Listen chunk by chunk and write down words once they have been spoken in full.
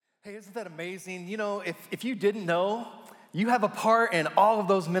Hey, isn't that amazing? You know, if you didn't know, you have a part in all of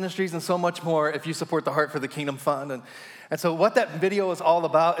those ministries and so much more if you support the Heart for the Kingdom Fund. And so what that video is all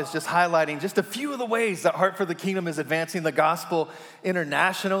about is just highlighting just a few of the ways that Heart for the Kingdom is advancing the gospel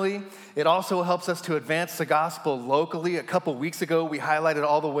internationally. It also helps us to advance the gospel locally. A couple weeks ago, we highlighted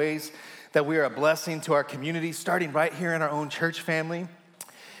all the ways that we are a blessing to our community, starting right here in our own church family,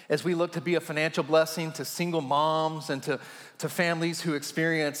 as we look to be a financial blessing to single moms and to families who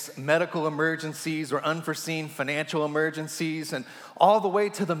experience medical emergencies or unforeseen financial emergencies, and all the way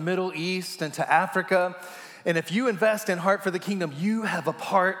to the Middle East and to Africa. And if you invest in Heart for the Kingdom, you have a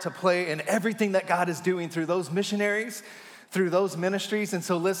part to play in everything that God is doing through those missionaries, through those ministries. And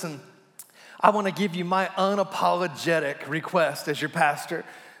so listen, I want to give you my unapologetic request as your pastor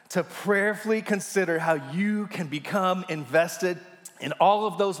to prayerfully consider how you can become invested in all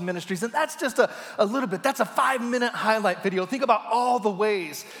of those ministries. And that's just a little bit. That's a 5-minute highlight video. Think about all the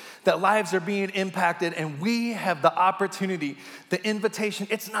ways that lives are being impacted, and we have the opportunity, the invitation.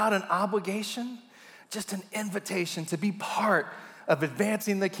 It's not an obligation, just an invitation to be part of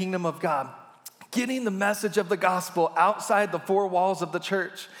advancing the kingdom of God, getting the message of the gospel outside the four walls of the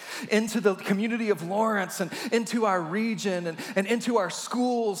church, into the community of Lawrence and into our region and into our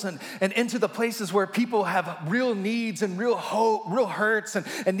schools and into the places where people have real needs and real hope, real hurts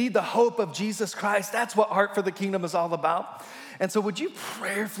and need the hope of Jesus Christ. That's what Heart for the Kingdom is all about. And so would you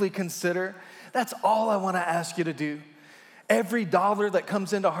prayerfully consider, that's all I want to ask you to do. Every dollar that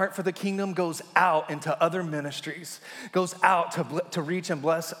comes into Heart for the Kingdom goes out into other ministries, goes out to reach and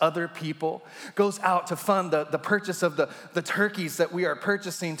bless other people, goes out to fund the purchase of the turkeys that we are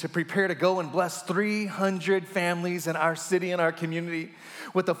purchasing to prepare to go and bless 300 families in our city and our community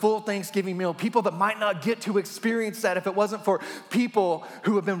with a full Thanksgiving meal. People that might not get to experience that if it wasn't for people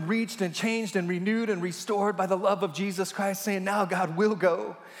who have been reached and changed and renewed and restored by the love of Jesus Christ, saying, now God will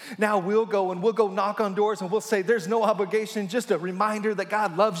go. Now we'll go and we'll go knock on doors and we'll say, there's no obligation, just a reminder that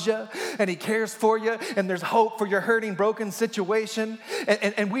God loves you and he cares for you and there's hope for your hurting, broken situation.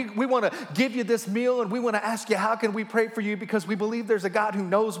 And we want to give you this meal, and we want to ask you, how can we pray for you? Because we believe there's a God who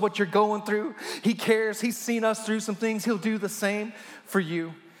knows what you're going through. He cares. He's seen us through some things. He'll do the same for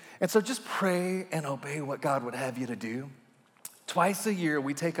you. And so just pray and obey what God would have you to do. Twice a year,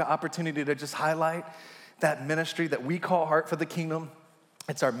 we take an opportunity to just highlight that ministry that we call Heart for the Kingdom.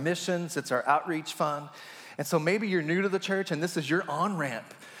 It's our missions, it's our outreach fund. And so maybe you're new to the church and this is your on-ramp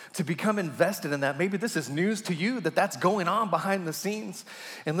to become invested in that. Maybe this is news to you that that's going on behind the scenes.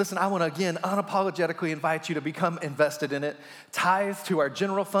 And listen, I want to again unapologetically invite you to become invested in it. Tithe to our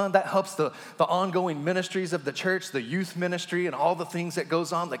general fund, that helps the ongoing ministries of the church, the youth ministry and all the things that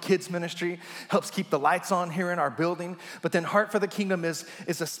goes on, the kids ministry, helps keep the lights on here in our building. But then Heart for the Kingdom is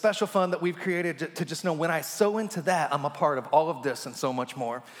a special fund that we've created to just know when I sow into that, I'm a part of all of this and so much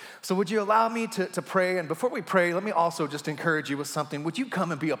more. So would you allow me to pray? And before we pray, let me also just encourage you with something. Would you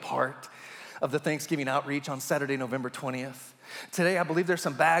come and be a part of the Thanksgiving outreach on Saturday, November 20th? Today, I believe there's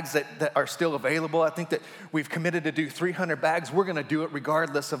some bags that are still available. I think that we've committed to do 300 bags. We're going to do it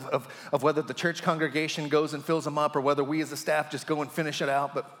regardless of whether the church congregation goes and fills them up or whether we as a staff just go and finish it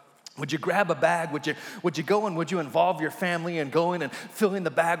out. But would you grab a bag? Would you go and would you involve your family in going and filling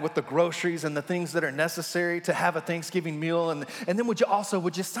the bag with the groceries and the things that are necessary to have a Thanksgiving meal? And then would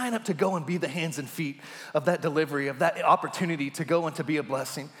you sign up to go and be the hands and feet of that delivery, of that opportunity to go and to be a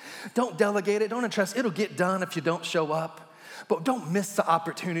blessing? Don't delegate it. Don't entrust. It'll get done if you don't show up. But don't miss the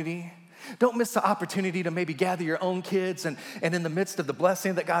opportunity. Don't miss the opportunity to maybe gather your own kids and in the midst of the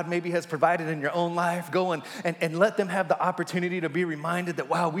blessing that God maybe has provided in your own life, go and let them have the opportunity to be reminded that,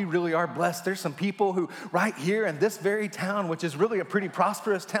 wow, we really are blessed. There's some people who right here in this very town, which is really a pretty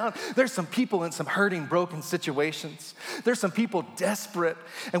prosperous town, there's some people in some hurting, broken situations. There's some people desperate,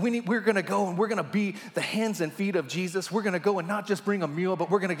 and we're going to go and we're going to be the hands and feet of Jesus. We're going to go and not just bring a meal, but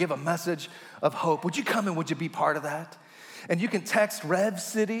we're going to give a message of hope. Would you come and would you be part of that? And you can text Rev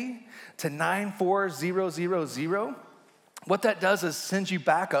City to 94000. What that does is send you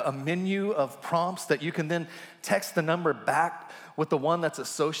back a menu of prompts that you can then text the number back with the one that's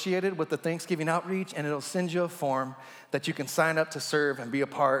associated with the Thanksgiving outreach, and it'll send you a form that you can sign up to serve and be a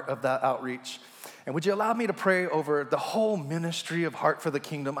part of that outreach. And would you allow me to pray over the whole ministry of Heart for the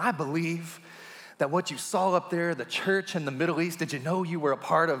Kingdom? I believe that what you saw up there, the church in the Middle East, did you know you were a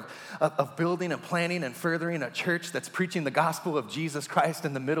part of building and planning and furthering a church that's preaching the gospel of Jesus Christ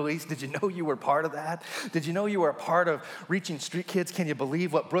in the Middle East? Did you know you were part of that? Did you know you were a part of reaching street kids? Can you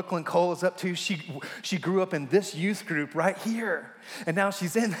believe what Brooklyn Cole is up to? She grew up in this youth group right here. And now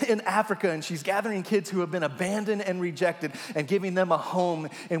she's in Africa, and she's gathering kids who have been abandoned and rejected and giving them a home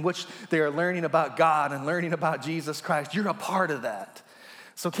in which they are learning about God and learning about Jesus Christ. You're a part of that.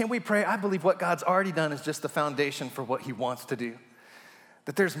 So can we pray? I believe what God's already done is just the foundation for what he wants to do.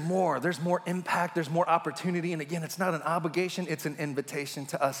 That there's more impact, there's more opportunity. And again, it's not an obligation, it's an invitation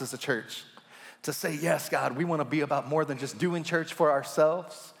to us as a church to say, yes, God, we want to be about more than just doing church for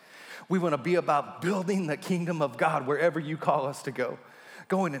ourselves. We want to be about building the kingdom of God wherever you call us to go.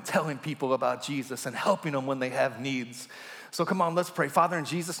 Going and telling people about Jesus and helping them when they have needs. So come on, let's pray. Father, in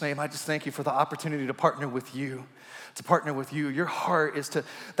Jesus' name, I just thank you for the opportunity to partner with you. Your heart is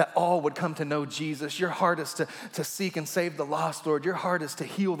that all would come to know Jesus. Your heart is to seek and save the lost, Lord. Your heart is to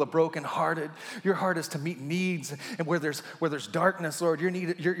heal the brokenhearted. Your heart is to meet needs. And where there's darkness, Lord,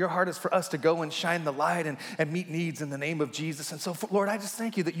 your heart is for us to go and shine the light and meet needs in the name of Jesus. And so, Lord, I just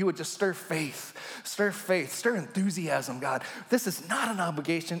thank you that you would just stir faith, stir enthusiasm, God. This is not an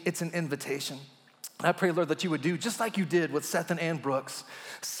obligation, it's an invitation. I pray, Lord, that you would do just like you did with Seth and Ann Brooks.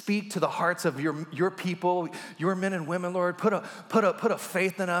 Speak to the hearts of your people, your men and women, Lord. Put a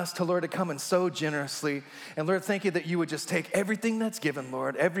faith in us to, Lord, to come and sow generously. And Lord, thank you that you would just take everything that's given,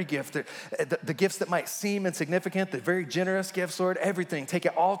 Lord, every gift, the gifts that might seem insignificant, the very generous gifts, Lord, everything. Take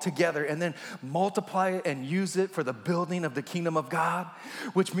it all together and then multiply it and use it for the building of the kingdom of God,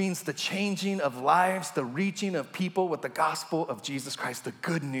 which means the changing of lives, the reaching of people with the gospel of Jesus Christ, the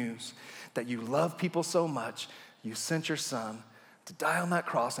good news. That you love people so much, you sent your son to die on that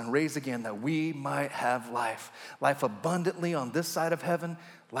cross and raise again that we might have life abundantly on this side of heaven,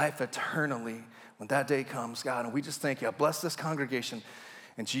 life eternally when that day comes, God. And we just thank you. I bless this congregation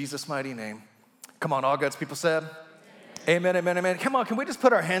in Jesus' mighty name. Come on, all God's people said, amen, amen, amen. Come on, can we just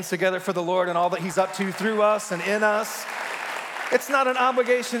put our hands together for the Lord and all that he's up to through us and in us? It's not an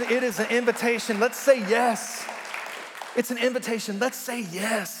obligation, it is an invitation. Let's say yes. It's an invitation. Let's say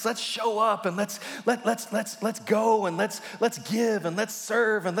yes. Let's show up and let's go and let's give and let's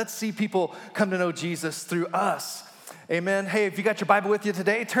serve and let's see people come to know Jesus through us. Amen. Hey, if you got your Bible with you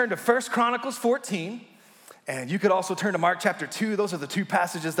today, turn to 1 Chronicles 14. And you could also turn to Mark chapter 2. Those are the two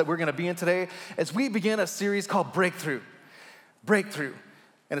passages that we're going to be in today as we begin a series called Breakthrough. Breakthrough.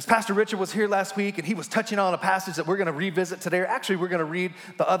 And as Pastor Richard was here last week, and he was touching on a passage that we're going to revisit today, or actually we're going to read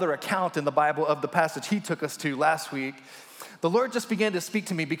the other account in the Bible of the passage he took us to last week. The Lord just began to speak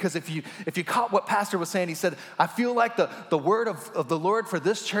to me because if you caught what Pastor was saying, he said, I feel like the word of the Lord for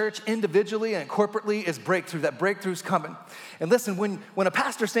this church individually and corporately is breakthrough. That breakthrough's coming. And listen, when a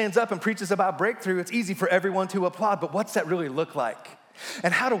pastor stands up and preaches about breakthrough, it's easy for everyone to applaud, but what's that really look like?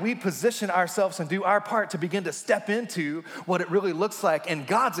 And how do we position ourselves and do our part to begin to step into what it really looks like in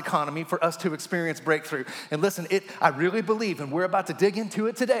God's economy for us to experience breakthrough? And listen, I really believe, and we're about to dig into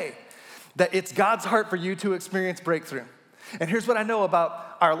it today, that it's God's heart for you to experience breakthrough. And here's what I know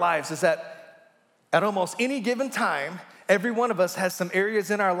about our lives is that at almost any given time, every one of us has some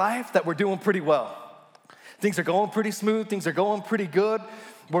areas in our life that we're doing pretty well. Things are going pretty smooth, things are going pretty good.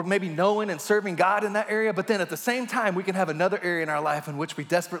 We're maybe knowing and serving God in that area, but then at the same time, we can have another area in our life in which we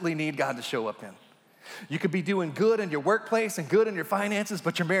desperately need God to show up in. You could be doing good in your workplace and good in your finances,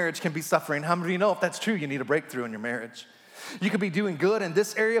 but your marriage can be suffering. How many of you know if that's true, you need a breakthrough in your marriage? You could be doing good in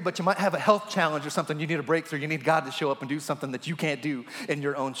this area, but you might have a health challenge or something. You need a breakthrough. You need God to show up and do something that you can't do in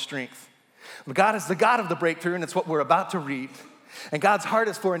your own strength. But God is the God of the breakthrough, and it's what we're about to read. And God's heart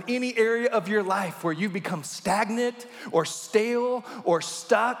is for in any area of your life where you've become stagnant or stale or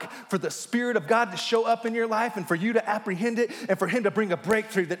stuck, for the Spirit of God to show up in your life and for you to apprehend it and for Him to bring a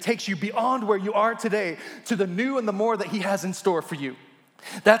breakthrough that takes you beyond where you are today to the new and the more that He has in store for you.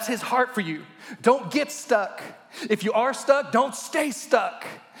 That's His heart for you. Don't get stuck. If you are stuck, don't stay stuck.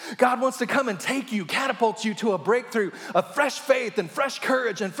 God wants to come and take you, catapult you to a breakthrough of fresh faith and fresh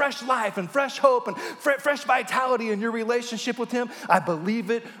courage and fresh life and fresh hope and fresh vitality in your relationship with Him. I believe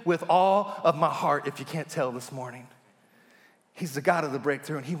it with all of my heart, if you can't tell this morning. He's the God of the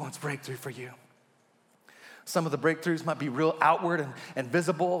breakthrough, and He wants breakthrough for you. Some of the breakthroughs might be real outward and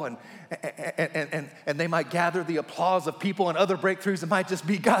visible, and they might gather the applause of people, and other breakthroughs, it might just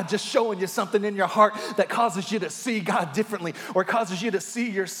be God just showing you something in your heart that causes you to see God differently, or causes you to see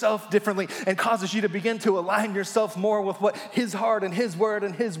yourself differently, and causes you to begin to align yourself more with what His heart and His word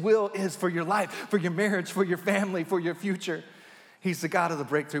and His will is for your life, for your marriage, for your family, for your future. He's the God of the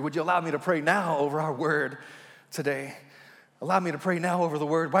breakthrough. Would you allow me to pray now over our word today? Allow me to pray now over the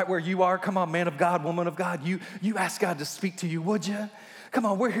word right where you are. Come on, man of God, woman of God. You ask God to speak to you, would you? Come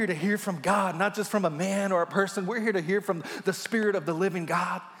on, we're here to hear from God, not just from a man or a person. We're here to hear from the Spirit of the living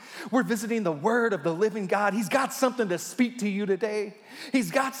God. We're visiting the word of the living God. He's got something to speak to you today. He's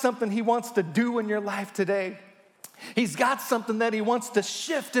got something He wants to do in your life today. He's got something that He wants to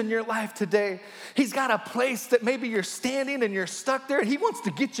shift in your life today. He's got a place that maybe you're standing and you're stuck there, and He wants to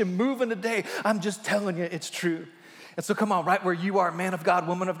get you moving today. I'm just telling you, it's true. And so come on, right where you are, man of God,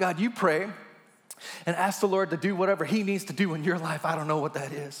 woman of God, you pray and ask the Lord to do whatever he needs to do in your life. I don't know what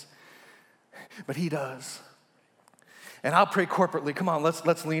that is, but he does. And I'll pray corporately. Come on,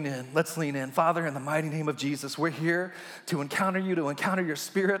 let's lean in. Let's lean in. Father, in the mighty name of Jesus, we're here to encounter you, to encounter your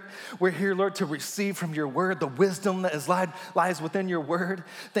spirit. We're here, Lord, to receive from your word the wisdom that lies within your word.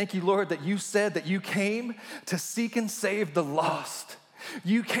 Thank you, Lord, that you said that you came to seek and save the lost.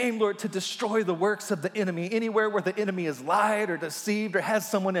 You came, Lord, to destroy the works of the enemy. Anywhere where the enemy has lied or deceived or has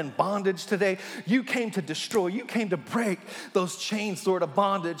someone in bondage today, you came to destroy. You came to break those chains, Lord, of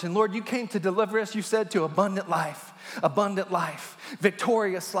bondage. And Lord, you came to deliver us, you said, to abundant life,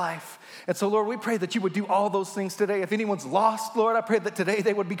 victorious life. And so, Lord, we pray that you would do all those things today. If anyone's lost, Lord, I pray that today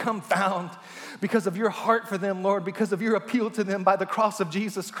they would become found because of your heart for them, Lord, because of your appeal to them by the cross of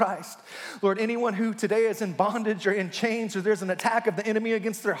Jesus Christ. Lord, anyone who today is in bondage or in chains or there's an attack of the enemy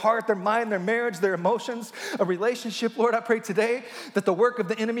against their heart, their mind, their marriage, their emotions, a relationship, Lord, I pray today that the work of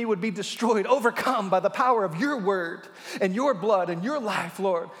the enemy would be destroyed, overcome by the power of your word and your blood and your life,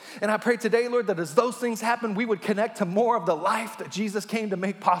 Lord. And I pray today, Lord, that as those things happen, we would connect to more of the life that Jesus came to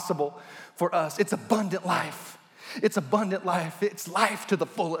make possible for us. It's abundant life. It's abundant life. It's life to the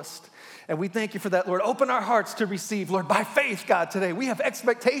fullest. And we thank you for that, Lord. Open our hearts to receive, Lord, by faith, God, today. We have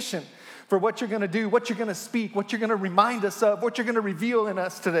expectation for what you're going to do, what you're going to speak, what you're going to remind us of, what you're going to reveal in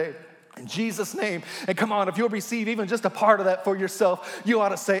us today. In Jesus' name. And come on, if you'll receive even just a part of that for yourself, you ought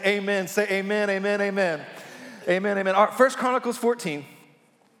to say amen. Say amen, amen, amen. Amen, amen. All right, 1 Chronicles 14.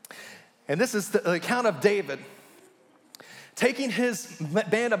 And this is the account of David taking his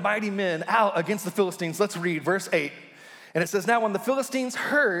band of mighty men out against the Philistines. Let's read verse 8. And it says, now when the Philistines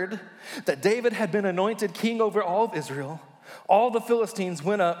heard that David had been anointed king over all of Israel, all the Philistines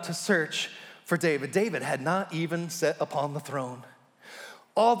went up to search for David. David had not even sat upon the throne.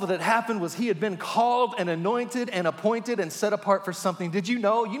 All that had happened was he had been called and anointed and appointed and set apart for something. Did you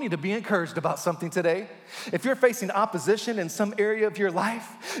know you need to be encouraged about something today? If you're facing opposition in some area of your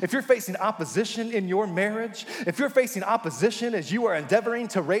life, if you're facing opposition in your marriage, if you're facing opposition as you are endeavoring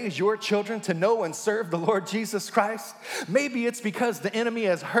to raise your children to know and serve the Lord Jesus Christ, maybe it's because the enemy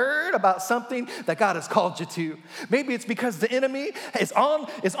has heard about something that God has called you to. Maybe it's because the enemy is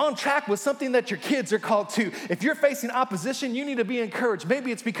on track with something that your kids are called to. If you're facing opposition, you need to be encouraged.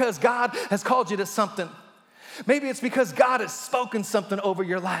 Maybe it's because God has called you to something. Maybe it's because God has spoken something over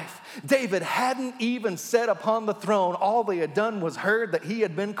your life. David hadn't even sat upon the throne. All they had done was heard that he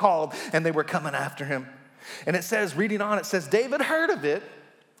had been called and they were coming after him. And it says, reading on, it says, David heard of it.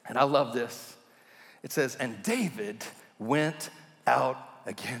 And I love this. It says, and David went out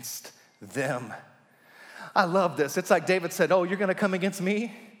against them. I love this. It's like David said, oh, you're going to come against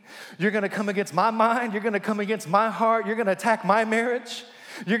me? You're going to come against my mind? You're going to come against my heart? You're going to attack my marriage?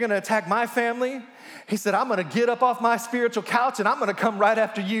 You're going to attack my family? He said, I'm going to get up off my spiritual couch and I'm going to come right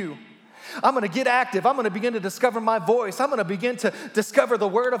after you. I'm going to get active. I'm going to begin to discover my voice. I'm going to begin to discover the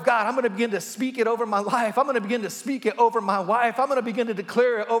word of God. I'm going to begin to speak it over my life. I'm going to begin to speak it over my wife. I'm going to begin to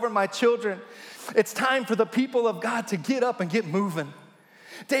declare it over my children. It's time for the people of God to get up and get moving.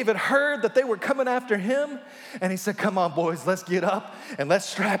 David heard that they were coming after him, and he said, come on, boys, let's get up and let's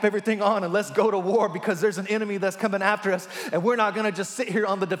strap everything on and let's go to war because there's an enemy that's coming after us, and we're not going to just sit here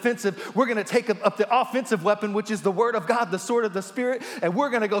on the defensive. We're going to take up the offensive weapon, which is the word of God, the sword of the Spirit, and we're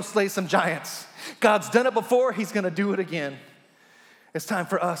going to go slay some giants. God's done it before. He's going to do it again. It's time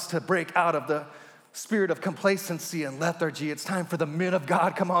for us to break out of the spirit of complacency and lethargy. It's time for the men of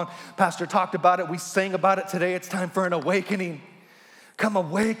God. Come on, Pastor talked about it. We sang about it today. It's time for an awakening. Come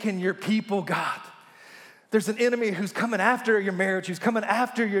awaken your people, God. There's an enemy who's coming after your marriage, who's coming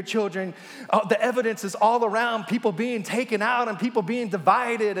after your children. The evidence is all around, people being taken out and people being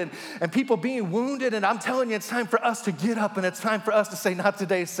divided and people being wounded. And I'm telling you, it's time for us to get up and it's time for us to say, not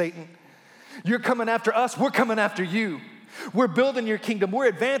today, Satan. You're coming after us, we're coming after you. We're building your kingdom, we're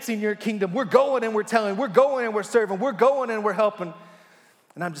advancing your kingdom. We're going and we're telling, we're going and we're serving, we're going and we're helping.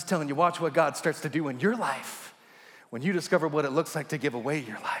 And I'm just telling you, watch what God starts to do in your life when you discover what it looks like to give away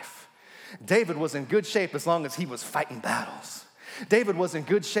your life. David was in good shape as long as he was fighting battles. David was in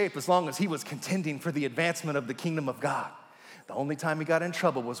good shape as long as he was contending for the advancement of the kingdom of God. The only time he got in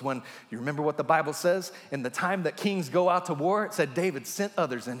trouble was when, you remember what the Bible says? In the time that kings go out to war, it said David sent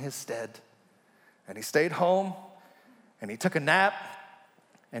others in his stead. And he stayed home, and he took a nap,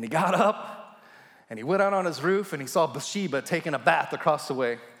 and he got up, and he went out on his roof, and he saw Bathsheba taking a bath across the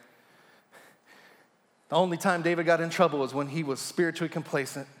way. The only time David got in trouble was when he was spiritually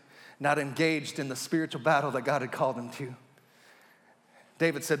complacent, not engaged in the spiritual battle that God had called him to.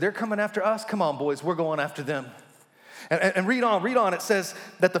 David said, they're coming after us. Come on, boys, we're going after them. And read on. It says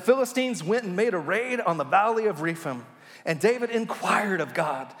that the Philistines went and made a raid on the valley of Rephaim. And David inquired of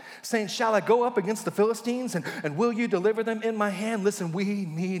God, saying, shall I go up against the Philistines and will you deliver them in my hand? Listen, we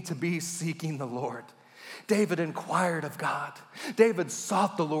need to be seeking the Lord. David inquired of God. David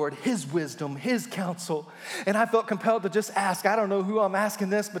sought the Lord, his wisdom, his counsel. And I felt compelled to just ask. I don't know who I'm asking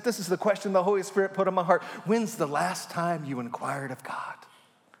this, but this is the question the Holy Spirit put in my heart. When's the last time you inquired of God?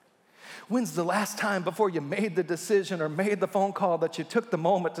 When's the last time before you made the decision or made the phone call that you took the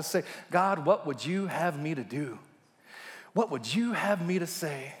moment to say, God, what would you have me to do? What would you have me to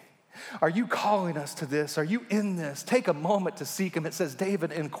say? Are you calling us to this? Are you in this? Take a moment to seek him. It says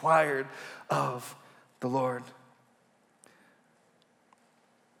David inquired of the Lord.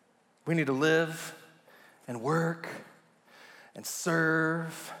 We need to live and work and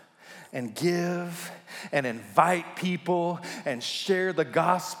serve and give and invite people and share the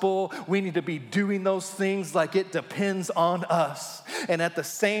gospel. We need to be doing those things like it depends on us. And at the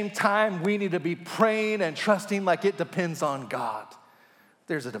same time, we need to be praying and trusting like it depends on God.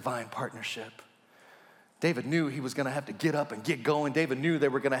 There's a divine partnership. David knew he was going to have to get up and get going. David knew they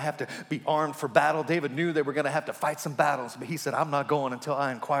were going to have to be armed for battle. David knew they were going to have to fight some battles. But he said, I'm not going until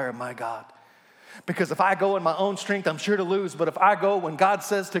I inquire of my God. Because if I go in my own strength, I'm sure to lose. But if I go when God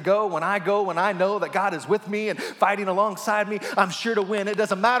says to go, when I go when I know that God is with me and fighting alongside me, I'm sure to win. It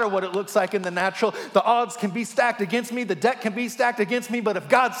doesn't matter what it looks like in the natural. The odds can be stacked against me. The deck can be stacked against me. But if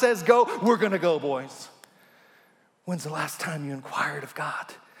God says go, we're going to go, boys. When's the last time you inquired of God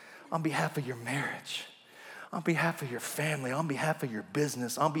on behalf of your marriage, on behalf of your family, on behalf of your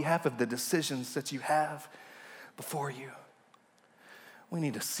business, on behalf of the decisions that you have before you? We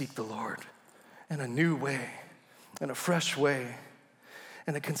need to seek the Lord in a new way, in a fresh way,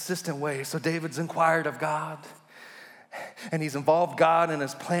 in a consistent way. So David's inquired of God, and he's involved God in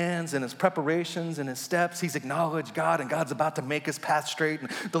his plans and his preparations and his steps. He's acknowledged God, and God's about to make his path straight. And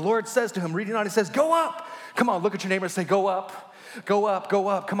the Lord says to him, reading on, he says, go up. Come on, look at your neighbor and say, go up. Go up, go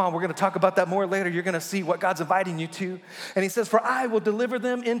up. Come on, we're going to talk about that more later. You're going to see what God's inviting you to. And he says, for I will deliver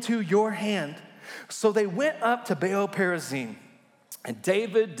them into your hand. So they went up to Baal Perazim, and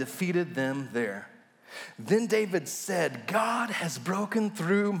David defeated them there. Then David said, God has broken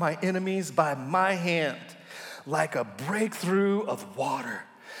through my enemies by my hand like a breakthrough of water.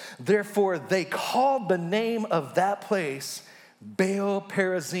 Therefore, they called the name of that place Baal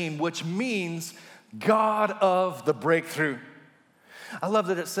Perazim, which means God of the breakthrough. I love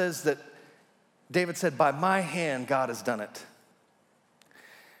that it says that David said, by my hand, God has done it.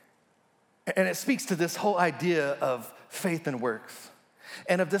 And it speaks to this whole idea of faith and works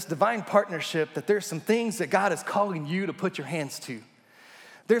and of this divine partnership, that there's some things that God is calling you to put your hands to.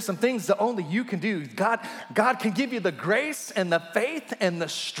 There's some things that only you can do. God can give you the grace and the faith and the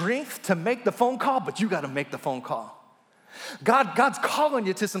strength to make the phone call, but you got to make the phone call. God's calling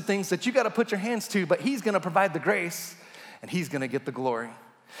you to some things that you got to put your hands to, but he's going to provide the grace and he's going to get the glory.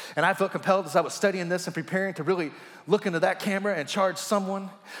 And I felt compelled as I was studying this and preparing to really look into that camera and charge someone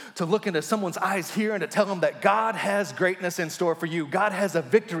to look into someone's eyes here and to tell them that God has greatness in store for you. God has a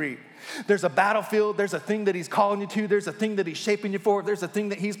victory. There's a battlefield. There's a thing that he's calling you to. There's a thing that he's shaping you for. There's a thing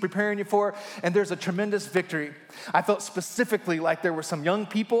that he's preparing you for. And there's a tremendous victory. I felt specifically like there were some young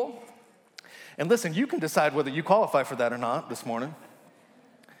people. And listen, you can decide whether you qualify for that or not this morning.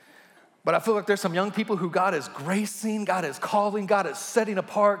 But I feel like there's some young people who God is gracing, God is calling, God is setting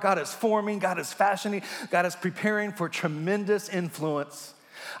apart, God is forming, God is fashioning, God is preparing for tremendous influence.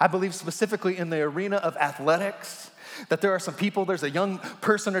 I believe specifically in the arena of athletics, that there are some people, there's a young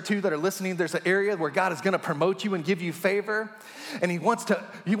person or two that are listening, there's an area where God is going to promote you and give you favor. And he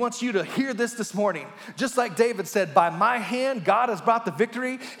wants you to hear this morning. Just like David said, by my hand, God has brought the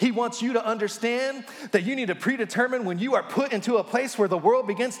victory. He wants you to understand that you need to predetermine when you are put into a place where the world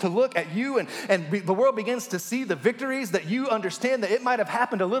begins to look at you and the world begins to see the victories, that you understand that it might have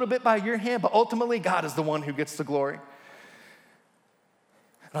happened a little bit by your hand, but ultimately God is the one who gets the glory.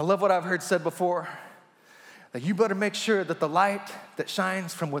 And I love what I've heard said before, that you better make sure that the light that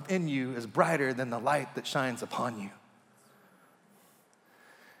shines from within you is brighter than the light that shines upon you.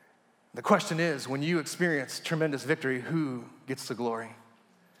 The question is, when you experience tremendous victory, who gets the glory?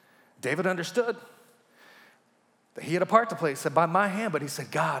 David understood that he had a part to play. He said, by my hand, but he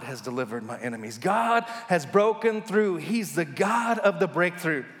said, God has delivered my enemies. God has broken through. He's the God of the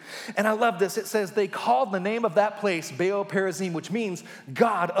breakthrough. And I love this. It says they called the name of that place Baal Perazim, which means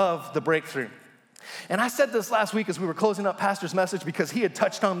God of the breakthrough. And I said this last week as we were closing up Pastor's message, because he had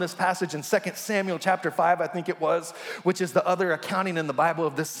touched on this passage in 2 Samuel chapter 5, I think it was, which is the other accounting in the Bible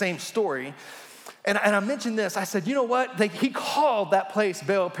of this same story. And I mentioned this. I said, you know what? He called that place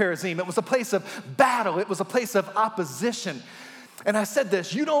Baal Perazim. It was a place of battle. It was a place of opposition. And I said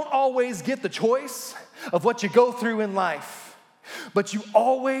this, you don't always get the choice of what you go through in life, but you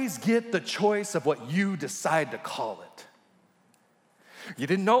always get the choice of what you decide to call it. You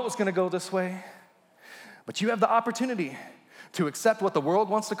didn't know it was going to go this way, but you have the opportunity to accept what the world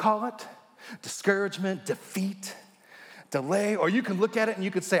wants to call it, discouragement, defeat, delay, or you can look at it and you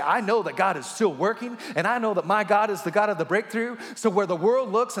could say, I know that God is still working, and I know that my God is the God of the breakthrough. So where the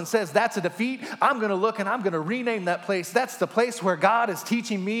world looks and says that's a defeat, I'm gonna look and I'm gonna rename that place. That's the place where God is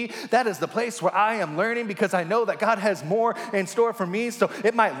teaching me. That is the place where I am learning, because I know that God has more in store for me. So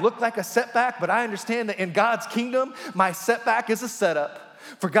it might look like a setback, but I understand that in God's kingdom, my setback is a setup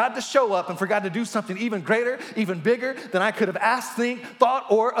for God to show up and for God to do something even greater, even bigger than I could have asked, think, thought,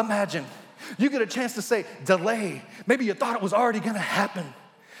 or imagined. You get a chance to say, delay. Maybe you thought it was already gonna happen.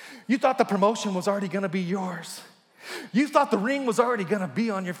 You thought the promotion was already gonna be yours. You thought the ring was already gonna be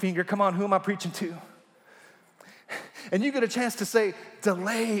on your finger. Come on, who am I preaching to? And you get a chance to say,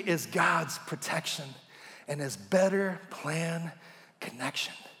 delay is God's protection and His better plan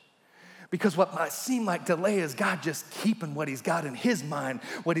connection. Because what might seem like delay is God just keeping what He's got in His mind,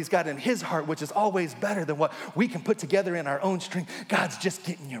 what He's got in His heart, which is always better than what we can put together in our own strength. God's just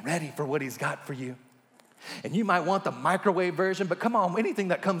getting you ready for what He's got for you. And you might want the microwave version, but come on, anything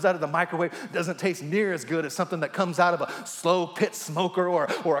that comes out of the microwave doesn't taste near as good as something that comes out of a slow pit smoker or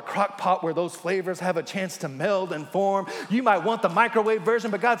a crock pot where those flavors have a chance to meld and form. You might want the microwave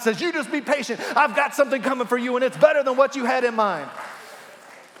version, but God says, you just be patient. I've got something coming for you, and it's better than what you had in mind.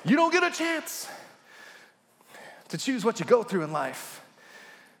 You don't get a chance to choose what you go through in life,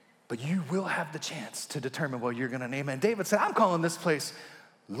 but you will have the chance to determine what you're gonna name it. And David said, I'm calling this place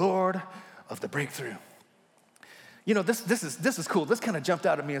Lord of the Breakthrough. You know, this is cool. This kind of jumped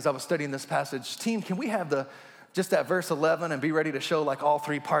out at me as I was studying this passage. Team, can we have just that verse 11 and be ready to show like all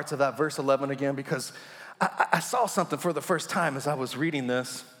three parts of that verse 11 again? Because I saw something for the first time as I was reading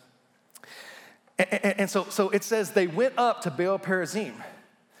this. And so it says they went up to Baal Perazim.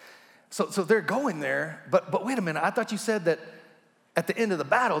 So they're going there, but wait a minute, I thought you said that at the end of the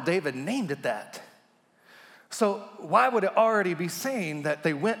battle, David named it that. So why would it already be saying that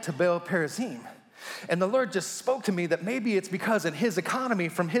they went to Baal Perazim? And the Lord just spoke to me that maybe it's because in His economy,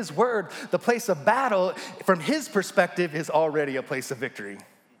 from His word, the place of battle, from His perspective, is already a place of victory.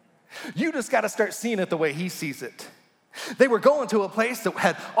 You just got to start seeing it the way He sees it. They were going to a place that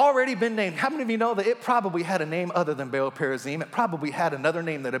had already been named. How many of you know that it probably had a name other than Baal Perazim? It probably had another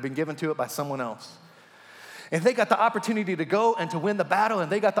name that had been given to it by someone else. And they got the opportunity to go and to win the battle,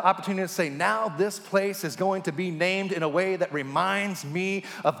 and they got the opportunity to say, now this place is going to be named in a way that reminds me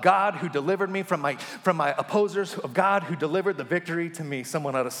of God who delivered me from my opposers, of God who delivered the victory to me.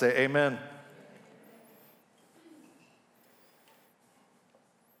 Someone ought to say amen.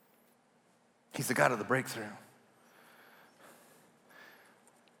 He's the God of the breakthrough.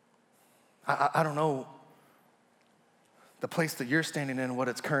 I don't know the place that you're standing in, what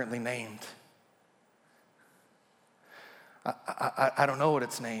it's currently named. I don't know what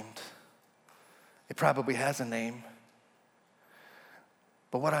it's named. It probably has a name.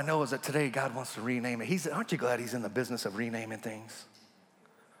 But what I know is that today God wants to rename it. Aren't you glad He's in the business of renaming things?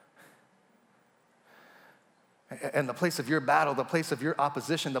 And the place of your battle, the place of your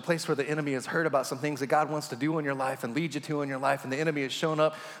opposition, the place where the enemy has heard about some things that God wants to do in your life and lead you to in your life, and the enemy has shown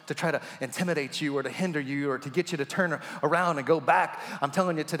up to try to intimidate you or to hinder you or to get you to turn around and go back. I'm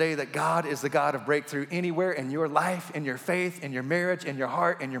telling you today that God is the God of breakthrough anywhere in your life, in your faith, in your marriage, in your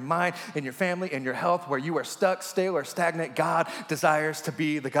heart, in your mind, in your family, in your health, where you are stuck, stale, or stagnant. God desires to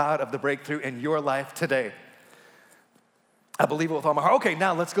be the God of the breakthrough in your life today. I believe it with all my heart. Okay,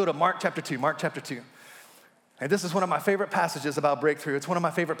 now let's go to Mark chapter 2. Mark chapter 2. And this is one of my favorite passages about breakthrough. It's one of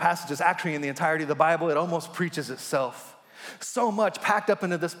my favorite passages actually in the entirety of the Bible. It almost preaches itself. So much packed up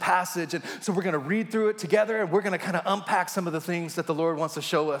into this passage. And so we're going to read through it together, and we're going to kind of unpack some of the things that the Lord wants to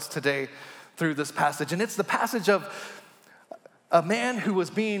show us today through this passage. And it's the passage of a man who was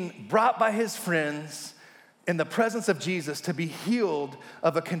being brought by his friends in the presence of Jesus to be healed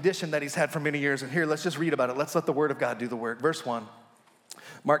of a condition that he's had for many years. And here, let's just read about it. Let's let the word of God do the work. Verse 1,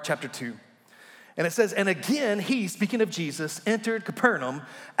 Mark chapter 2. And it says, and again, he, speaking of Jesus, entered Capernaum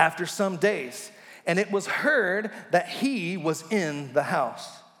after some days. And it was heard that he was in the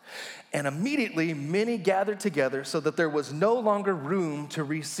house. And immediately many gathered together so that there was no longer room to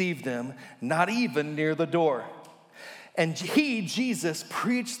receive them, not even near the door. And he, Jesus,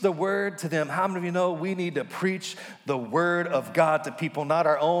 preached the word to them. How many of you know we need to preach the word of God to people, not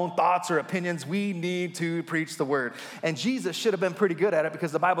our own thoughts or opinions? We need to preach the word. And Jesus should have been pretty good at it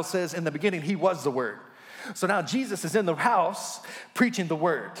because the Bible says in the beginning, he was the word. So now Jesus is in the house preaching the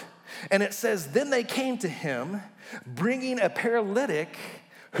word. And it says, then they came to him, bringing a paralytic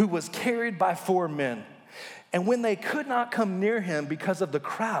who was carried by 4 men. And when they could not come near him because of the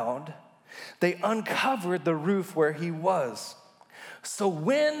crowd, they uncovered the roof where he was. So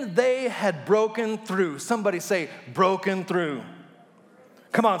when they had broken through, somebody say, broken through.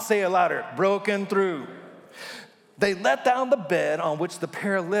 Come on, say it louder, broken through. They let down the bed on which the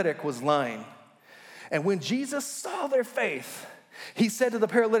paralytic was lying. And when Jesus saw their faith, he said to the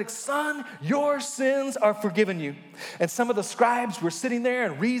paralytic, son, your sins are forgiven you. And some of the scribes were sitting there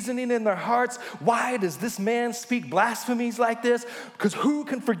and reasoning in their hearts, why does this man speak blasphemies like this? Because who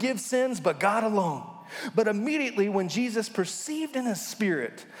can forgive sins but God alone? But immediately when Jesus perceived in his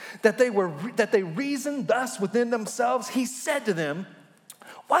spirit that they reasoned thus within themselves, he said to them,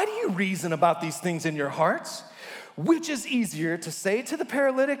 why do you reason about these things in your hearts? Which is easier, to say to the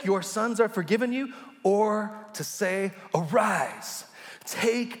paralytic, your sins are forgiven you, or to say, arise,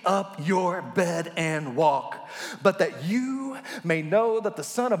 take up your bed and walk. But that you may know that the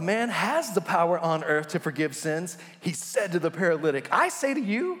Son of Man has the power on earth to forgive sins, he said to the paralytic, I say to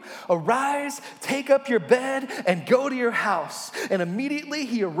you, arise, take up your bed and go to your house. And immediately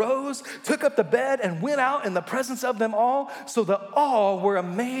he arose, took up the bed and went out in the presence of them all, so that all were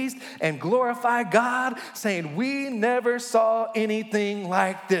amazed and glorified God, saying, we never saw anything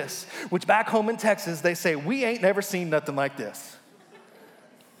like this. Which back home in Texas, they say, we ain't never seen nothing like this.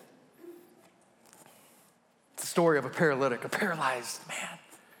 Story of a paralytic, a paralyzed man.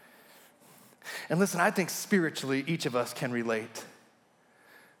 And listen, I think spiritually each of us can relate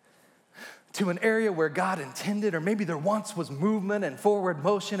to an area where God intended, or maybe there once was movement and forward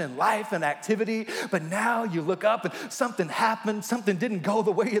motion and life and activity, but now you look up and something happened, something didn't go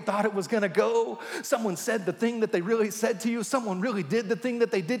the way you thought it was gonna go. Someone said the thing that they really said to you, someone really did the thing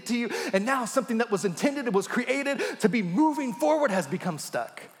that they did to you, and now something that was intended, it was created to be moving forward has become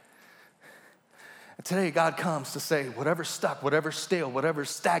stuck. Today, God comes to say, whatever's stuck, whatever's stale,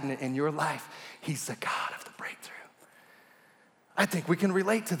 whatever's stagnant in your life, he's the God of the breakthrough. I think we can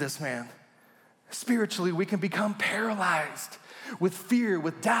relate to this man. Spiritually, we can become paralyzed with fear,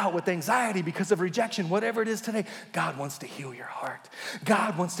 with doubt, with anxiety because of rejection, whatever it is today. God wants to heal your heart.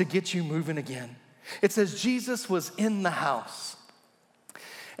 God wants to get you moving again. It says Jesus was in the house.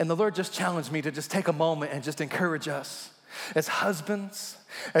 And the Lord just challenged me to just take a moment and just encourage us as husbands,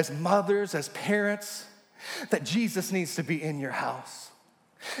 as mothers, as parents, that Jesus needs to be in your house.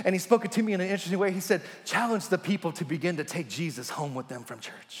 And he spoke it to me in an interesting way. He said, challenge the people to begin to take Jesus home with them from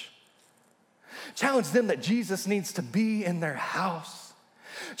church. Challenge them that Jesus needs to be in their house.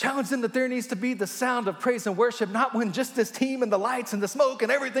 Challenge them that there needs to be the sound of praise and worship, not when just this team and the lights and the smoke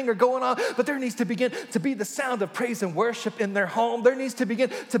and everything are going on, but there needs to begin to be the sound of praise and worship in their home. There needs to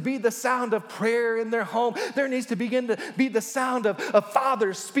begin to be the sound of prayer in their home. There needs to begin to be the sound of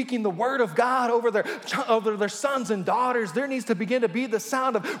fathers speaking the word of God over their sons and daughters. There needs to begin to be the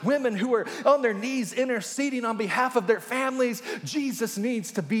sound of women who are on their knees interceding on behalf of their families. Jesus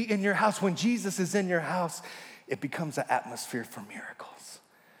needs to be in your house. When Jesus is in your house, it becomes an atmosphere for miracles.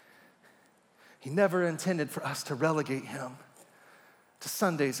 He never intended for us to relegate him to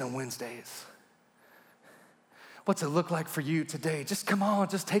Sundays and Wednesdays. What's it look like for you today? Just come on,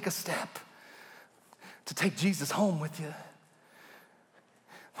 just take a step to take Jesus home with you,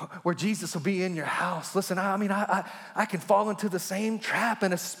 where Jesus will be in your house. Listen, I can fall into the same trap,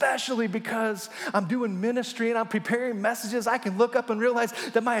 and especially because I'm doing ministry and I'm preparing messages, I can look up and realize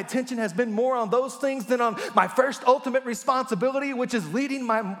that my attention has been more on those things than on my first ultimate responsibility, which is leading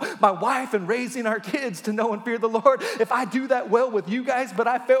my wife and raising our kids to know and fear the Lord. If I do that well with you guys, but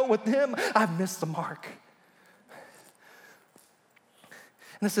I fail with them, I've missed the mark.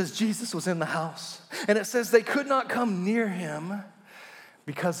 And it says Jesus was in the house, and it says they could not come near him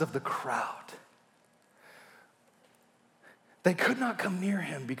because of the crowd. They could not come near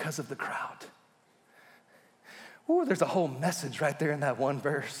him because of the crowd. Ooh, there's a whole message right there in that one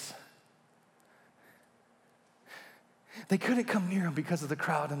verse. They couldn't come near him because of the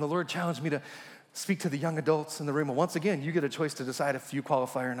crowd, and the Lord challenged me to speak to the young adults in the room. And once again, you get a choice to decide if you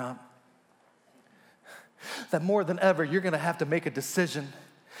qualify or not. That more than ever, you're gonna have to make a decision.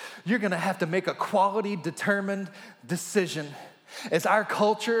 You're gonna have to make a quality-determined decision As our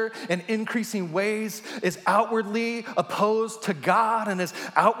culture in increasing ways is outwardly opposed to God and is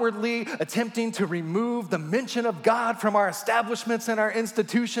outwardly attempting to remove the mention of God from our establishments and our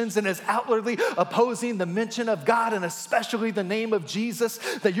institutions and is outwardly opposing the mention of God and especially the name of Jesus,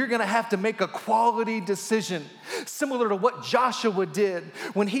 that you're gonna have to make a quality decision, similar to what Joshua did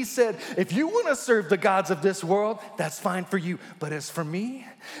when he said, if you wanna serve the gods of this world, that's fine for you. But as for me,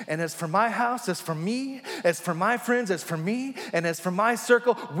 and as for my house, as for me, as for my friends, as for me, and as for my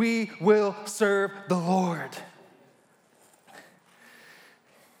circle, we will serve the Lord.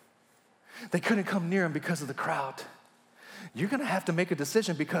 They couldn't come near him because of the crowd. You're gonna have to make a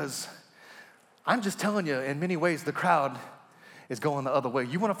decision because I'm just telling you, in many ways, the crowd is going the other way.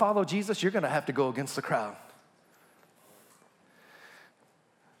 You wanna follow Jesus, you're gonna have to go against the crowd.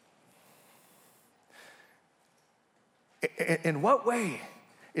 In what way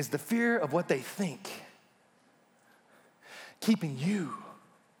is the fear of what they think keeping you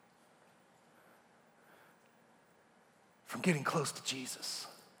from getting close to Jesus?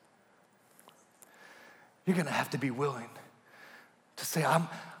 You're gonna have to be willing to say,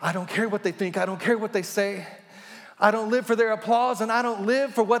 I don't care what they think, I don't care what they say. I don't live for their applause and I don't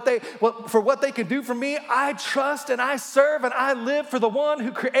live for what they can do for me. I trust and I serve and I live for the one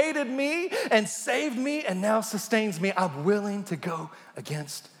who created me and saved me and now sustains me. I'm willing to go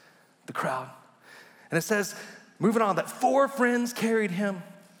against the crowd. And it says, moving on, that 4 friends carried him.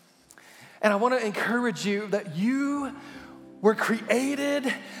 And I want to encourage you that you were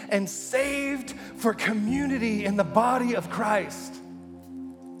created and saved for community in the body of Christ.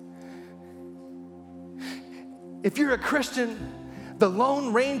 If you're a Christian, the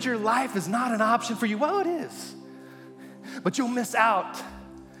Lone Ranger life is not an option for you. Well, it is, but you'll miss out.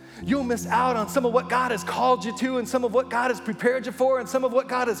 You'll miss out on some of what God has called you to and some of what God has prepared you for and some of what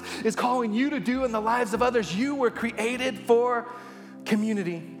God is calling you to do in the lives of others. You were created for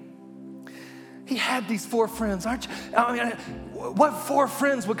community. He had these 4 friends, aren't you? I mean, what 4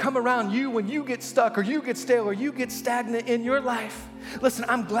 friends would come around you when you get stuck or you get stale or you get stagnant in your life? Listen,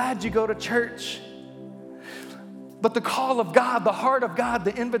 I'm glad you go to church. But the call of God, the heart of God,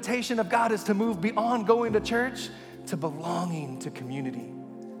 the invitation of God is to move beyond going to church to belonging to community,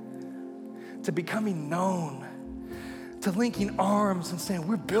 to becoming known, to linking arms and saying,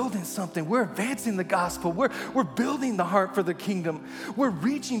 we're building something, we're advancing the gospel, we're building the heart for the kingdom, we're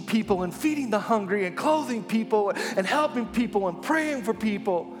reaching people and feeding the hungry and clothing people and helping people and praying for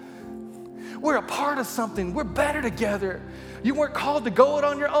people. We're a part of something, we're better together. You weren't called to go it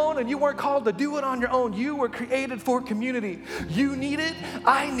on your own and you weren't called to do it on your own. You were created for community. You need it,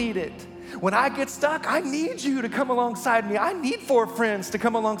 I need it. When I get stuck, I need you to come alongside me. I need 4 friends to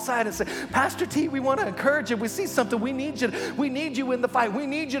come alongside and say, Pastor T, we want to encourage you. We see something, we need you in the fight. We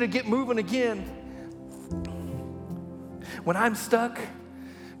need you to get moving again. When I'm stuck,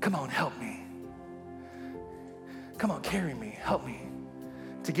 come on, help me. Come on, carry me, help me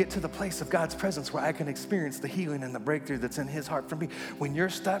to get to the place of God's presence where I can experience the healing and the breakthrough that's in his heart for me. When you're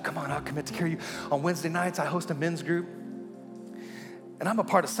stuck, come on, I'll commit to carry you. On Wednesday nights, I host a men's group. And I'm a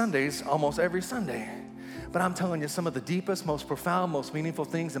part of Sundays almost every Sunday. But I'm telling you, some of the deepest, most profound, most meaningful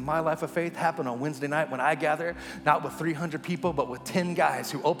things in my life of faith happen on Wednesday night when I gather, not with 300 people, but with 10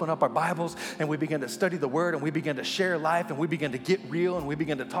 guys who open up our Bibles and we begin to study the Word and we begin to share life and we begin to get real and we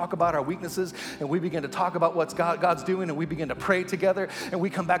begin to talk about our weaknesses and we begin to talk about what God's doing and we begin to pray together and we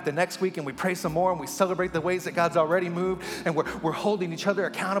come back the next week and we pray some more and we celebrate the ways that God's already moved and we're holding each other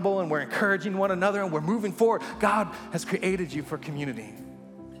accountable and we're encouraging one another and we're moving forward. God has created you for community.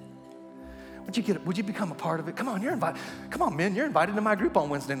 Would you become a part of it? Come on, you're invited. Come on, men, you're invited to my group on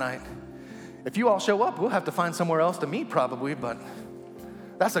Wednesday night. If you all show up, we'll have to find somewhere else to meet probably, but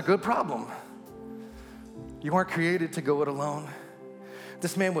that's a good problem. You weren't created to go it alone.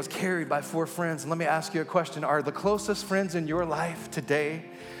 This man was carried by 4 friends. And let me ask you a question. Are the closest friends in your life today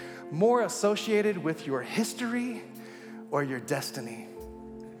more associated with your history or your destiny?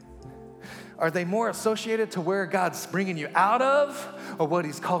 Are they more associated to where God's bringing you out of or what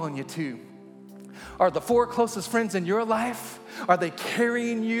he's calling you to? Are the 4 closest friends in your life, are they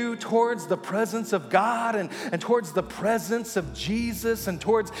carrying you towards the presence of God and towards the presence of Jesus and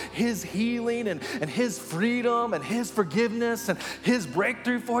towards his healing and his freedom and his forgiveness and his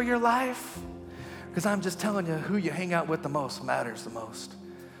breakthrough for your life? Because I'm just telling you, who you hang out with the most matters the most.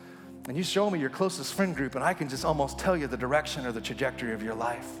 And you show me your closest friend group and I can just almost tell you the direction or the trajectory of your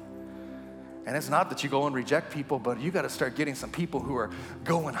life. And it's not that you go and reject people, but you got to start getting some people who are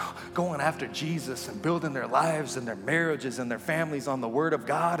going after Jesus and building their lives and their marriages and their families on the Word of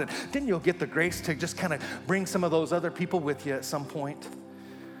God. And then you'll get the grace to just kind of bring some of those other people with you at some point.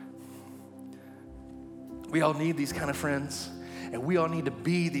 We all need these kind of friends. And we all need to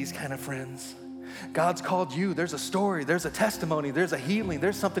be these kind of friends. God's called you. There's a story, there's a testimony, there's a healing,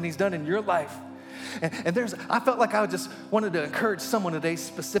 there's something he's done in your life. And I felt like I just wanted to encourage someone today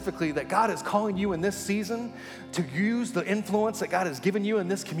specifically that God is calling you in this season to use the influence that God has given you in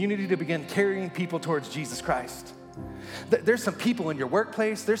this community to begin carrying people towards Jesus Christ. There's some people in your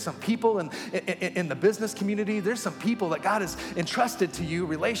workplace, there's some people in the business community, there's some people that God has entrusted to you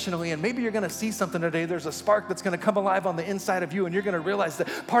relationally, and maybe you're gonna see something today. There's a spark that's gonna come alive on the inside of you, and you're gonna realize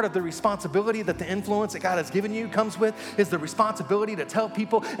that part of the responsibility that the influence that God has given you comes with is the responsibility to tell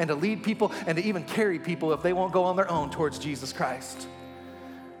people and to lead people and to even carry people if they won't go on their own towards Jesus Christ.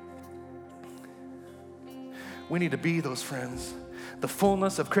 We need to be those friends. The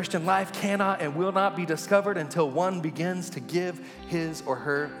fullness of Christian life cannot and will not be discovered until one begins to give his or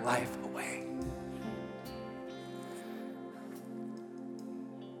her life away.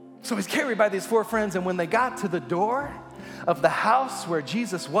 So he's carried by these 4 friends, and when they got to the door of the house where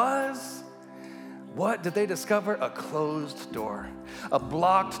Jesus was, what did they discover? A closed door, a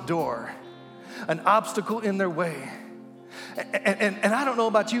blocked door, an obstacle in their way. And I don't know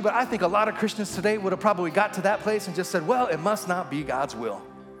about you, but I think a lot of Christians today would have probably got to that place and just said, well, it must not be God's will.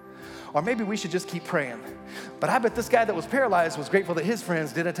 Or maybe we should just keep praying. But I bet this guy that was paralyzed was grateful that his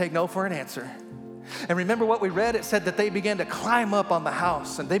friends didn't take no for an answer. And remember what we read? It said that they began to climb up on the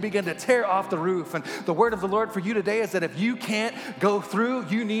house and they began to tear off the roof. And the word of the Lord for you today is that if you can't go through,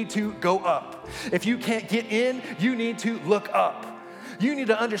 you need to go up. If you can't get in, you need to look up. You need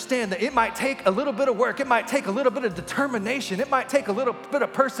to understand that it might take a little bit of work. It might take a little bit of determination. It might take a little bit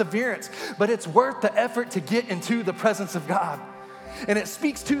of perseverance, but it's worth the effort to get into the presence of God. And it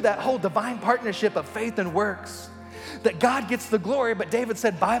speaks to that whole divine partnership of faith and works, that God gets the glory, but David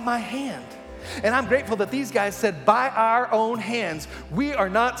said, by my hand. And I'm grateful that these guys said, by our own hands. We are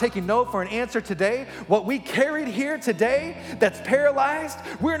not taking no for an answer today. What we carried here today that's paralyzed,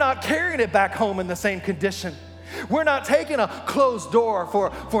 we're not carrying it back home in the same condition. We're not taking a closed door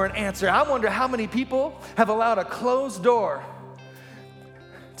for an answer. I wonder how many people have allowed a closed door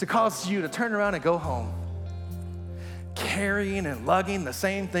to cause you to turn around and go home, carrying and lugging the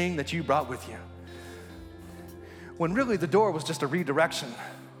same thing that you brought with you, when really the door was just a redirection.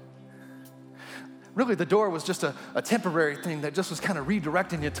 Really, the door was just a temporary thing that just was kind of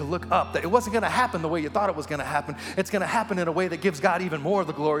redirecting you to look up, that it wasn't going to happen the way you thought it was going to happen. It's going to happen in a way that gives God even more of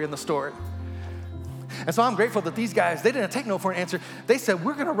the glory in the story. And so I'm grateful that these guys, they didn't take no for an answer. They said,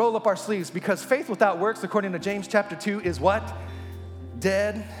 we're going to roll up our sleeves, because faith without works, according to James chapter 2, is what?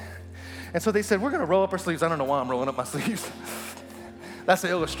 Dead. And so they said, we're going to roll up our sleeves. I don't know why I'm rolling up my sleeves. That's the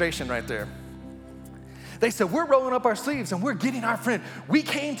illustration right there. They said, we're rolling up our sleeves and we're getting our friend. We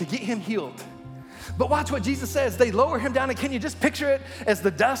came to get him healed. But watch what Jesus says. They lower him down, and can you just picture it as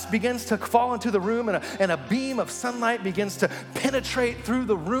the dust begins to fall into the room and a beam of sunlight begins to penetrate through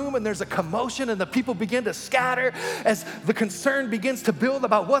the room, and there's a commotion and the people begin to scatter as the concern begins to build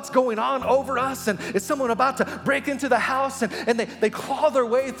about what's going on over us, and is someone about to break into the house, and they claw their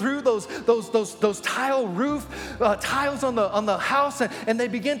way through those tile roof tiles on the house, and they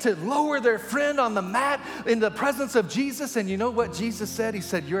begin to lower their friend on the mat in the presence of Jesus. And you know what Jesus said? He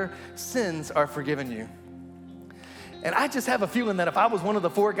said, your sins are forgiven you. And I just have a feeling that if I was one of the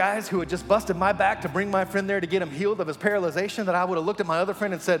 4 guys who had just busted my back to bring my friend there to get him healed of his paralyzation, that I would have looked at my other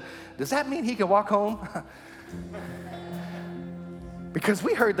friend and said, does that mean he can walk home? Because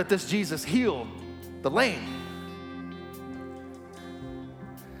we heard that this Jesus healed the lame.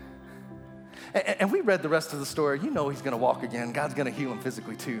 And we read the rest of the story. You know he's going to walk again. God's going to heal him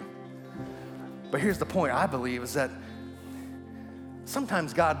physically too. But here's the point, I believe, is that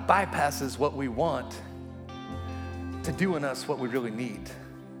sometimes God bypasses what we want to do in us what we really need.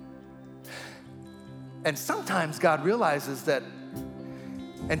 And sometimes God realizes that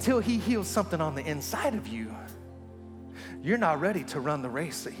until he heals something on the inside of you, you're not ready to run the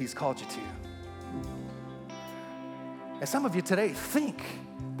race that he's called you to. And some of you today think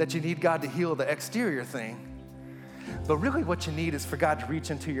that you need God to heal the exterior thing, but really what you need is for God to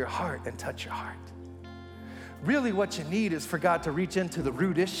reach into your heart and touch your heart. Really what you need is for God to reach into the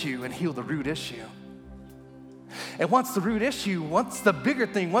root issue and heal the root issue. And once the root issue, once the bigger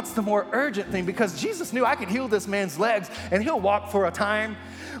thing, what's the more urgent thing? Because Jesus knew I could heal this man's legs and he'll walk for a time.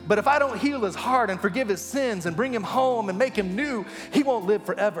 But if I don't heal his heart and forgive his sins and bring him home and make him new, he won't live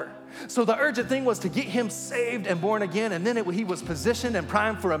forever. So the urgent thing was to get him saved and born again. And then he was positioned and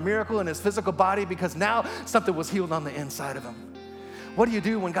primed for a miracle in his physical body, because now something was healed on the inside of him. What do you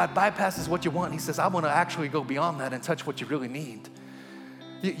do when God bypasses what you want? He says, I want to actually go beyond that and touch what you really need.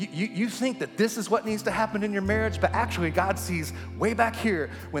 You think that this is what needs to happen in your marriage, but actually God sees way back here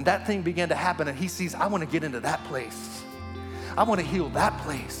when that thing began to happen, and he sees, I want to get into that place. I want to heal that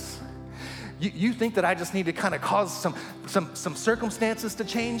place. You think that I just need to kind of cause some circumstances to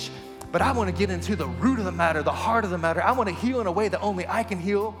change, but I want to get into the root of the matter, the heart of the matter. I want to heal in a way that only I can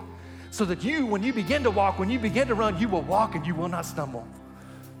heal, so that you, when you begin to walk, when you begin to run, you will walk and you will not stumble.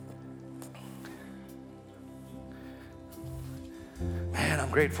 Man,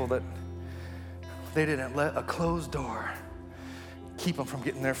 I'm grateful that they didn't let a closed door keep them from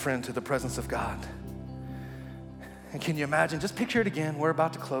getting their friend to the presence of God. And can you imagine? Just picture it again. We're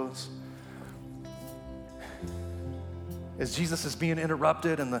about to close. As Jesus is being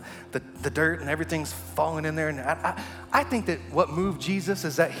interrupted and the dirt and everything's falling in there. And I think that what moved Jesus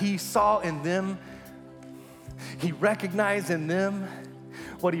is that he saw in them, he recognized in them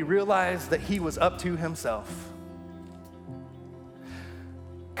what he realized that he was up to himself.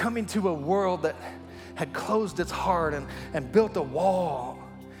 Coming to a world that had closed its heart and built a wall.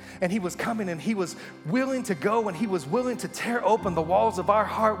 And he was coming and he was willing to go and he was willing to tear open the walls of our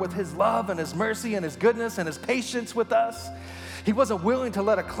heart with his love and his mercy and his goodness and his patience with us. He wasn't willing to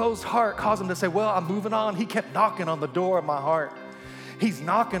let a closed heart cause him to say, well, I'm moving on. He kept knocking on the door of my heart. He's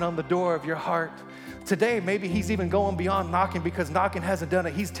knocking on the door of your heart. Today, maybe he's even going beyond knocking, because knocking hasn't done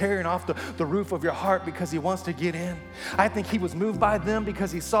it. He's tearing off the roof of your heart because he wants to get in. I think he was moved by them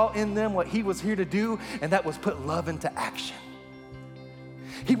because he saw in them what he was here to do, and that was put love into action.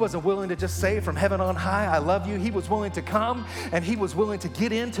 He wasn't willing to just say from heaven on high, I love you. He was willing to come, and he was willing to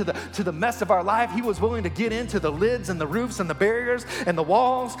get into the mess of our life. He was willing to get into the lids and the roofs and the barriers and the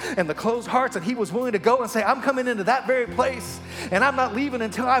walls and the closed hearts, and he was willing to go and say, I'm coming into that very place, and I'm not leaving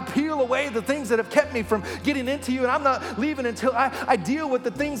until I peel away the things that have kept me from getting into you, and I'm not leaving until I deal with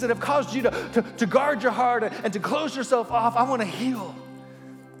the things that have caused you to guard your heart and to close yourself off. I want to heal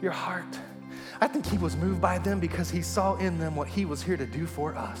your heart. I think he was moved by them because he saw in them what he was here to do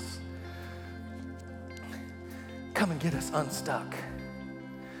for us. Come and get us unstuck.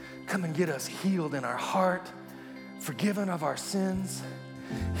 Come and get us healed in our heart, forgiven of our sins,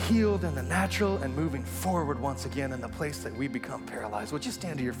 healed in the natural, and moving forward once again in the place that we become paralyzed. Would you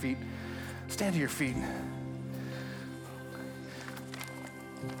stand to your feet? Stand to your feet.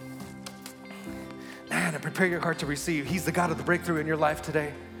 Man, and prepare your heart to receive. He's the God of the breakthrough in your life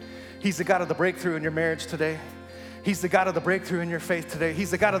today. He's the God of the breakthrough in your marriage today. He's the God of the breakthrough in your faith today.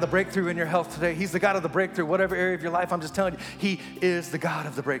 He's the God of the breakthrough in your health today. He's the God of the breakthrough, whatever area of your life. I'm just telling you, he is the God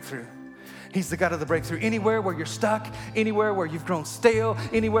of the breakthrough. He's the God of the breakthrough. Anywhere where you're stuck, anywhere where you've grown stale,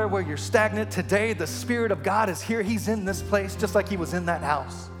 anywhere where you're stagnant, today the Spirit of God is here. He's in this place just like he was in that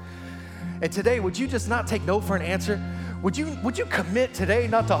house. And today, would you just not take no for an answer? Would you commit today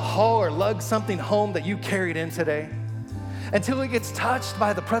not to haul or lug something home that you carried in today? Until it gets touched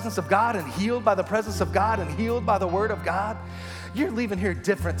by the presence of God and healed by the presence of God and healed by the word of God, you're leaving here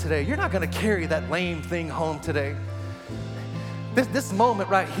different today. You're not going to carry that lame thing home today. This moment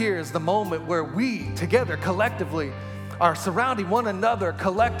right here is the moment where we together collectively are surrounding one another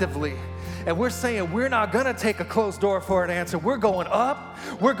collectively. And we're saying we're not going to take a closed door for an answer. We're going up.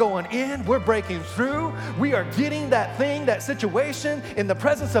 We're going in. We're breaking through. We are getting that thing, that situation in the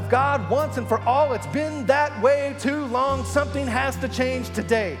presence of God once and for all. It's been that way too long. Something has to change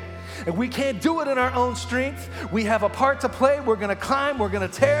today. And we can't do it in our own strength. We have a part to play. We're going to climb. We're going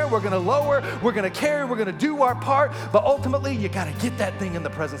to tear. We're going to lower. We're going to carry. We're going to do our part. But ultimately, you got to get that thing in the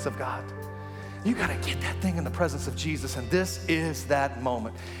presence of God. You got to get that thing in the presence of Jesus, and this is that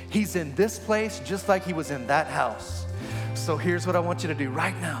moment. He's in this place just like he was in that house. So here's what I want you to do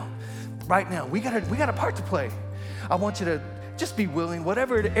right now. Right now, we got a part to play. I want you to just be willing,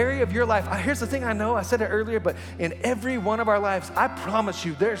 whatever area of your life. Here's the thing I know, I said it earlier, but in every one of our lives, I promise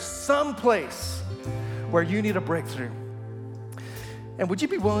you, there's some place where you need a breakthrough. And would you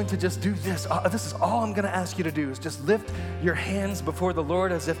be willing to just do this? This is all I'm going to ask you to do, is just lift your hands before the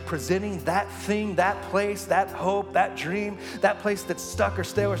Lord as if presenting that thing, that place, that hope, that dream, that place that's stuck or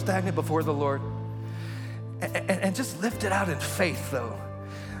stale or stagnant before the Lord. And just lift it out in faith, though.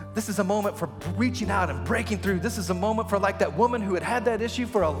 This is a moment for reaching out and breaking through. This is a moment for like that woman who had that issue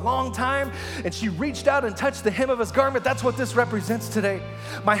for a long time, and she reached out and touched the hem of his garment. That's what this represents today.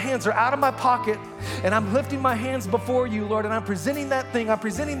 My hands are out of my pocket, and I'm lifting my hands before you, Lord, and I'm presenting that thing. I'm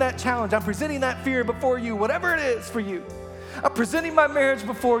presenting that challenge. I'm presenting that fear before you, whatever it is for you. I'm presenting my marriage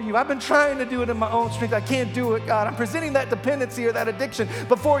before you. I've been trying to do it in my own strength. I can't do it, God. I'm presenting that dependency or that addiction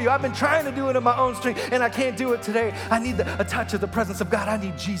before you. I've been trying to do it in my own strength, and I can't do it today. I need a touch of the presence of God. I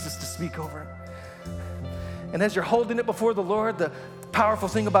need Jesus to speak over it. And as you're holding it before the Lord, the powerful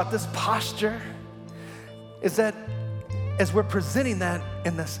thing about this posture is that as we're presenting that,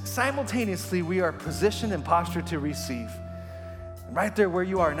 in this simultaneously, we are positioned and postured to receive. And right there where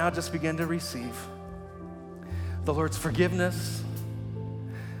you are now, just begin to receive. the Lord's forgiveness,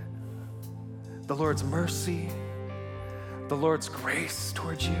 the Lord's mercy, the Lord's grace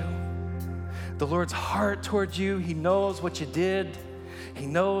towards you, the Lord's heart towards you. He knows what you did. He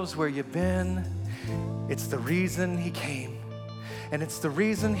knows where you've been. It's the reason he came. And it's the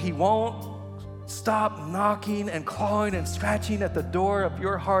reason he won't stop knocking and clawing and scratching at the door of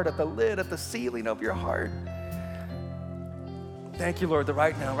your heart, at the lid, at the ceiling of your heart. Thank you, Lord, that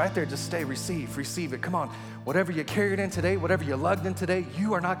right now, right there, just stay, receive it. Come on, whatever you carried in today, whatever you lugged in today,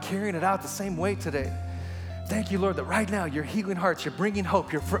 you are not carrying it out the same way today. Thank you, Lord, that right now you're healing hearts, you're bringing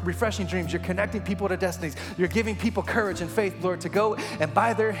hope, you're refreshing dreams, you're connecting people to destinies, you're giving people courage and faith, Lord, to go and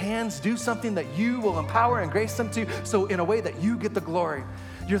by their hands do something that you will empower and grace them to, so in a way that you get the glory.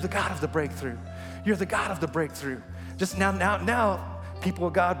 You're the God of the breakthrough. You're the God of the breakthrough. Just now, people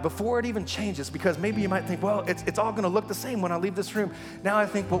of God, before it even changes, because maybe you might think, well, it's all gonna look the same when I leave this room. Now I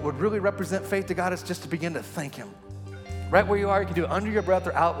think what would really represent faith to God is just to begin to thank him. Right where you are, you can do it under your breath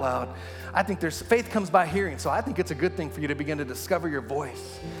or out loud. I think faith comes by hearing, so I think it's a good thing for you to begin to discover your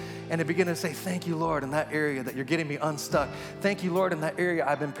voice and to begin to say, thank you, Lord, in that area that you're getting me unstuck. Thank you, Lord, in that area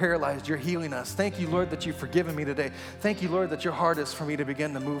I've been paralyzed, you're healing us. Thank you, Lord, that you've forgiven me today. Thank you, Lord, that your heart is for me to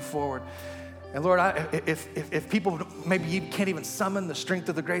begin to move forward. And Lord, if people maybe you can't even summon the strength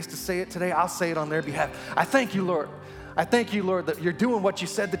of the grace to say it today, I'll say it on their behalf. I thank you, Lord. I thank you, Lord, that you're doing what you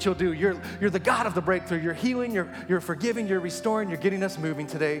said that you'll do. You're the God of the breakthrough. You're healing, you're forgiving, you're restoring, you're getting us moving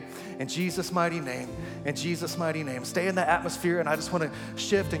today. In Jesus' mighty name, in Jesus' mighty name. Stay in that atmosphere, and I just want to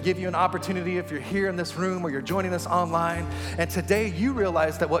shift and give you an opportunity if you're here in this room or you're joining us online, and today you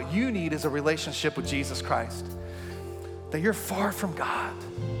realize that what you need is a relationship with Jesus Christ, that you're far from God,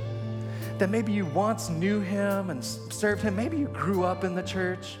 that maybe you once knew him and served him. Maybe you grew up in the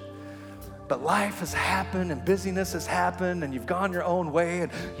church, but life has happened and busyness has happened and you've gone your own way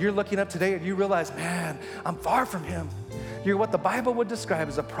and you're looking up today and you realize, man, I'm far from him. You're what the Bible would describe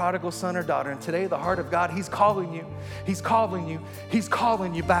as a prodigal son or daughter. And today, the heart of God, he's calling you. He's calling you. He's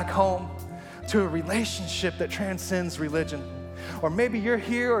calling you back home to a relationship that transcends religion. Or maybe you're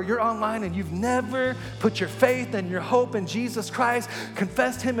here or you're online and you've never put your faith and your hope in Jesus Christ,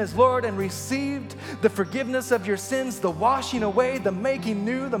 confessed him as Lord and received the forgiveness of your sins, the washing away, the making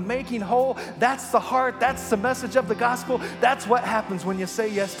new, the making whole. That's the heart. That's the message of the gospel. That's what happens when you say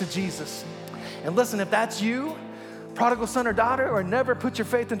yes to Jesus. And listen, if that's you, prodigal son or daughter, or never put your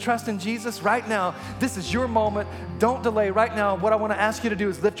faith and trust in Jesus, right now, this is your moment. Don't delay. Right now, what I want to ask you to do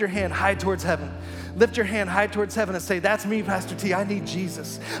is lift your hand high towards heaven. Lift your hand high towards heaven and say, that's me, Pastor T. I need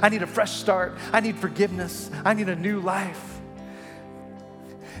Jesus. I need a fresh start. I need forgiveness. I need a new life.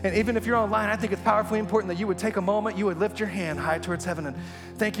 And even if you're online, I think it's powerfully important that you would take a moment, you would lift your hand high towards heaven and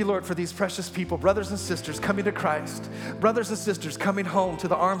thank you, Lord, for these precious people, brothers and sisters coming to Christ, brothers and sisters coming home to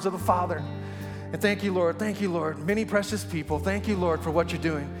the arms of the Father. And thank you, Lord. Thank you, Lord. Many precious people. Thank you, Lord, for what you're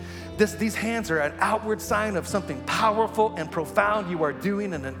doing. These hands are an outward sign of something powerful and profound you are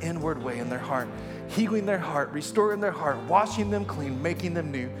doing in an inward way in their heart, healing their heart, restoring their heart, washing them clean, making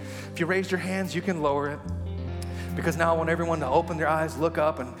them new. If you raise your hands, you can lower it. Because now I want everyone to open their eyes, look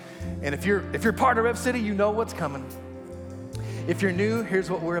up, and if you're part of Rev City, you know what's coming. If you're new, here's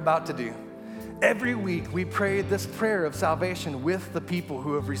what we're about to do. Every week, we pray this prayer of salvation with the people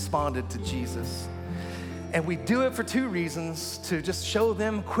who have responded to Jesus. And we do it for two reasons: to just show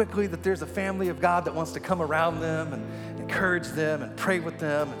them quickly that there's a family of God that wants to come around them and encourage them and pray with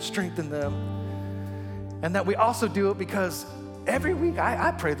them and strengthen them. And that we also do it because every week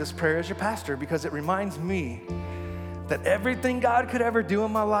I pray this prayer as your pastor, because it reminds me that everything God could ever do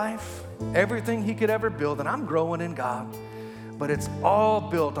in my life, everything he could ever build, and I'm growing in God, but it's all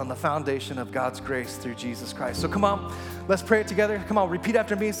built on the foundation of God's grace through Jesus Christ. So come on, let's pray it together. Come on, repeat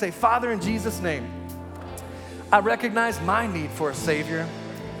after me and say, Father, in Jesus' name, I recognize my need for a Savior,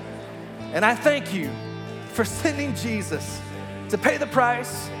 and I thank you for sending Jesus to pay the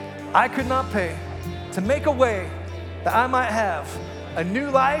price I could not pay, to make a way that I might have a new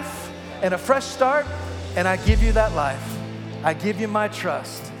life and a fresh start, and I give you that life. I give you my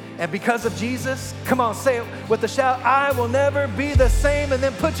trust. And because of Jesus, come on, say it with a shout, I will never be the same. And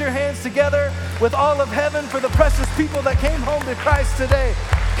then put your hands together with all of heaven for the precious people that came home to Christ today.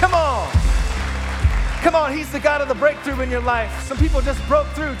 Come on. Come on, he's the God of the breakthrough in your life. Some people just broke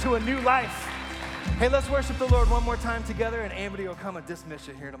through to a new life. Hey, let's worship the Lord one more time together, and Amity will come and dismiss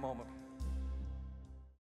you here in a moment.